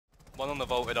One on the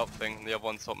vaulted up thing, and the other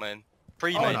one's top main.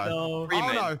 Three Oh main. no. Three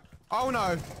main. No. Oh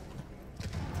no.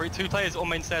 Two players on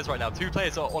main stairs right now. Two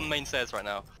players are on main stairs right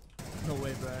now. No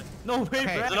way, bro. No way,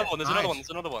 Okay, bro. there's another one. There's another one. There's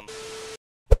another one.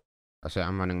 That's it.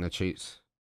 I'm running the cheats.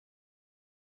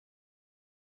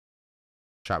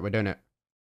 Chat, we're doing it.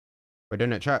 We're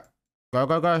doing it, chat. Go,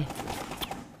 go, go.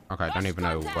 Okay, don't even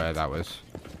know where that was.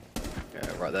 Yeah,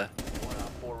 right there.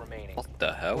 What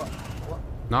the hell?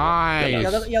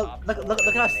 Nice. Yo, look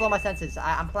at how slow my senses.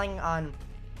 I'm playing on,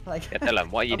 like. Yeah, tell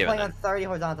him, what are you I'm doing playing then? on 30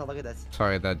 horizontal. Look at this.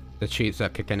 Sorry, the cheats are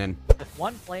kicking in.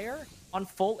 One player on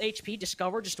full HP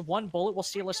discovered just one bullet will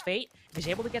seal his fate. If he's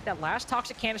able to get that last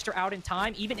toxic canister out in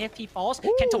time, even if he falls,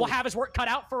 Kento will have his work cut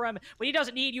out for him, but he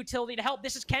doesn't need utility to help.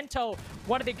 This is Kento,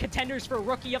 one of the contenders for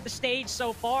Rookie of the Stage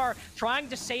so far, trying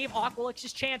to save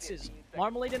Aqualix's chances.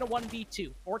 Marmalade in a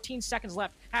 1v2. 14 seconds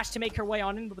left. Has to make her way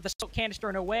on in with the soak canister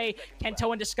in her way.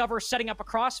 Kento and Discover setting up a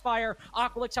crossfire.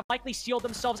 Aqualix have likely sealed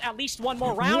themselves at least one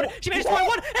more round. She managed to win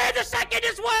one and the second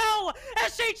as well!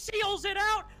 SH seals it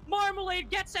out! Marmalade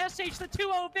gets SH the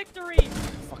 2-0 victory!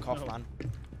 Fuck off, man.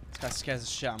 This guy scares the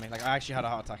shit out of me. Like, I actually had a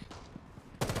heart attack.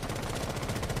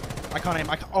 I can't aim.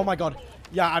 Oh my god.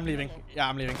 Yeah, I'm leaving. Yeah,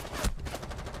 I'm leaving.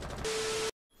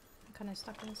 I'm kind of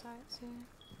stuck inside, so...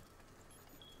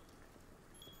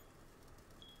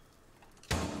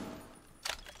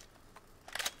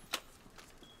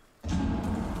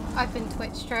 I've been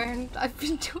Twitch droned. I've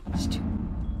been Twitch droned.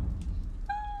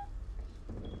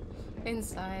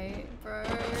 Insight, bro.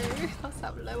 That's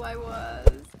how low I was.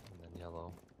 And then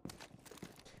yellow.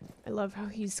 I love how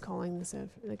he's calling this effort.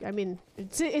 Like, I mean,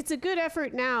 it's a good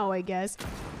effort now, I guess.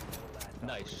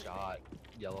 Nice shot.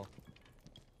 Yellow.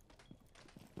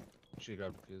 She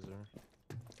grabbed diffuser.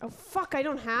 Oh fuck! I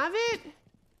don't have it.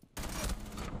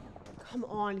 Come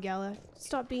on, Gala.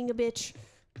 Stop being a bitch.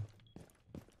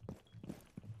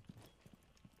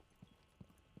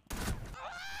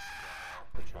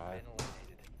 Try.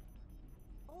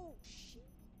 Oh, shit.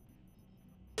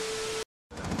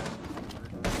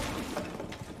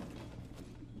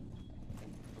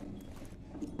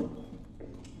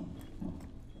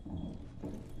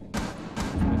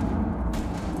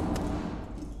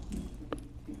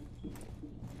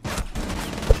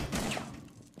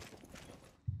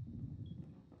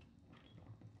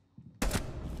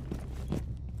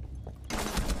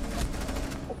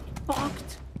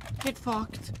 Fucked. Get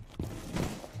fucked.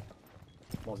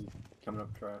 Wasn't coming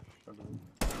up trash, I believe.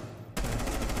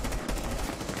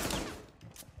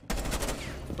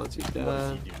 What's he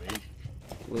doing?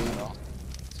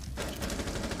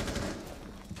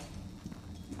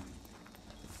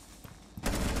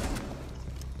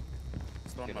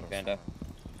 Getting Panda.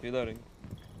 Reloading.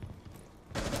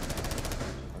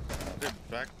 Dude,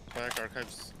 back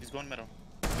archives. He's going middle.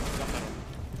 He's on middle.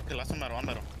 Okay, last one middle, on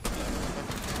middle.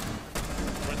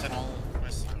 Right side.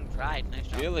 Nice. Tried, nice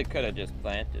job. Really could have just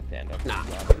planted Panda. Nah. Me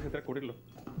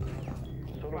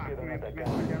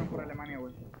saquearon por Alemania,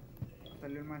 güey.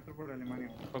 Salió el maestro por Alemania.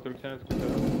 Construcción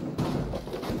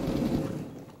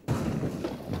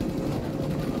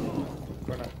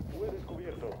Buena. Fue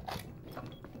descubierto.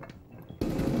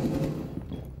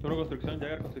 Solo construcción,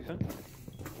 llegar construcción.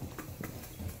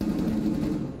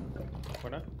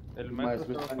 Buena. El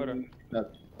maestro está afuera.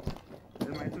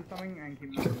 El maestro estaba en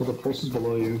gimnasio. Careful, the pulse is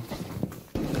below you.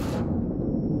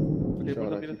 Ok,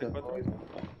 ¿cuánto tienes de 4?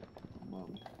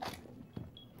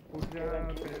 Puse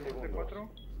de 4.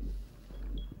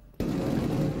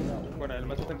 Bueno, el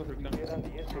maestro está en construcción. Quedan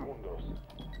 10 segundos.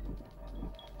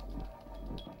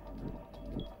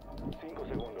 5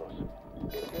 segundos.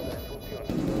 Tercera en función.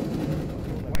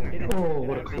 Oh,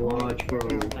 what a clutch, bro.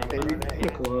 What a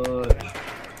clutch.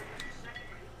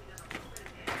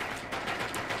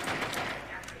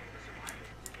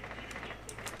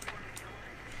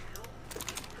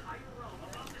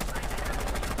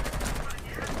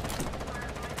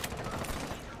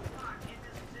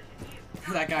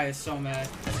 That guy is so mad.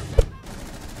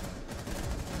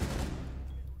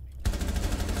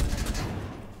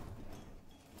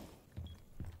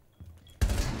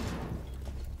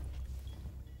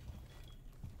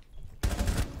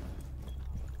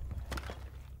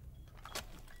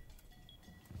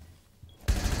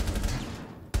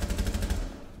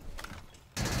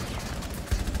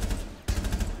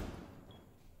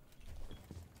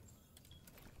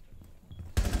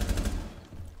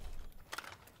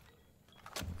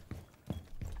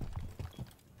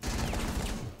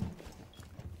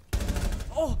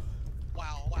 Oh!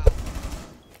 Wow, wow.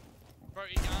 Bro,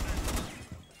 Iana.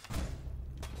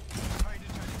 Tried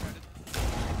it.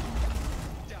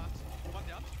 Down. One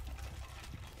down.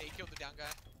 Yeah, he killed the down guy.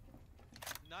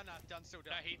 No, down still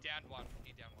down. No, he downed one.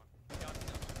 Down.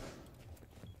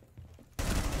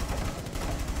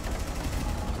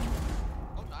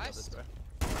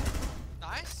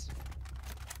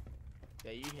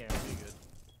 Yeah, you hear him pretty good.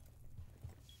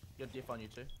 Good diff on you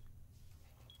too.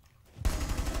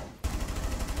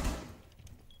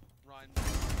 Ryan,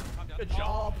 good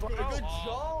job, bro. Good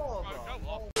job,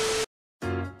 bro.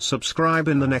 Subscribe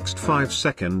in the next 5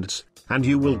 seconds, and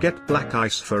you will get Black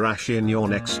Ice for Ash in your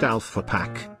next alpha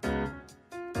pack.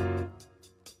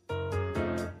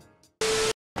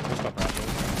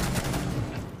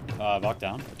 Lock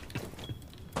down.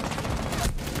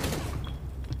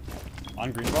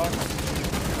 On green box.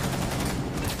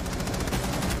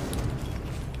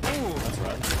 Ooh, that's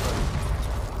right.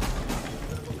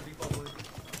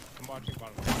 I'm watching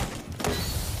bottom.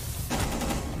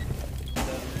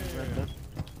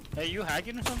 Hey, you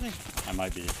hacking or something? I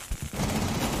might be.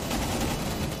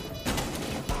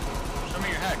 Show me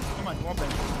your hack. Come on, one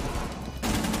bench.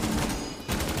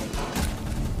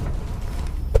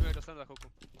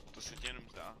 To się nie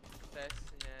mda.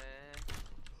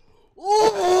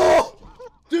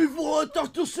 Ty vole,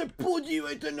 tak to se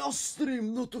podívejte na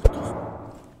stream, no to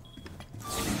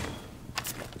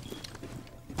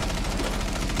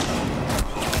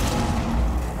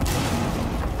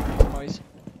Boys.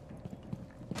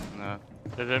 No.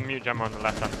 There's a mute jammer on the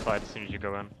left hand side as soon as you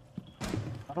go in.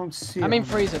 I don't see I'm in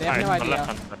freezer, they have no idea.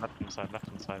 Left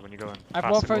hand side when you go in. I've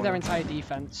walked through their entire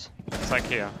defense. It's like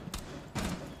here.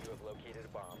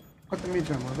 Got the mid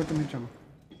jammer, I got the mid jammer.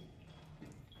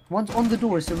 One's on the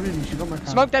door, it's a Rooney, she got my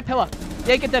camera. Smoke dead pillar.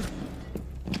 Yeah, get dead.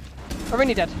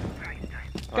 Already dead.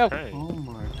 Go. Okay. Oh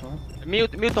my god.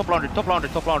 Mute top laundry, top laundry,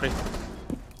 top laundry.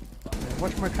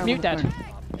 Watch my camera. Mute dead.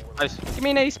 Nice. Give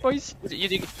me an ace, boys.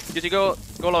 You go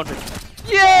laundry.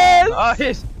 Yes!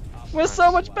 Nice! We're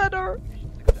so much better.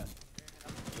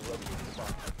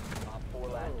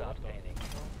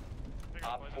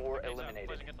 Op 4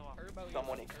 eliminated.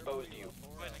 Someone exposed you.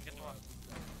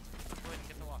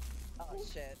 Oh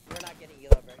shit, we're not getting you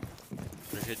over.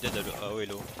 J'ai dead à l'eau. Ah ouais,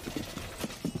 l'eau.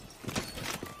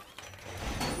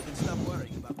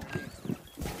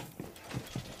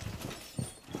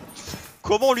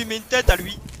 Comment on lui met une tête à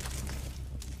lui?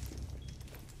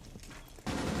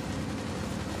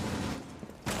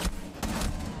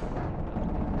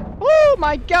 Oh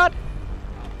my god!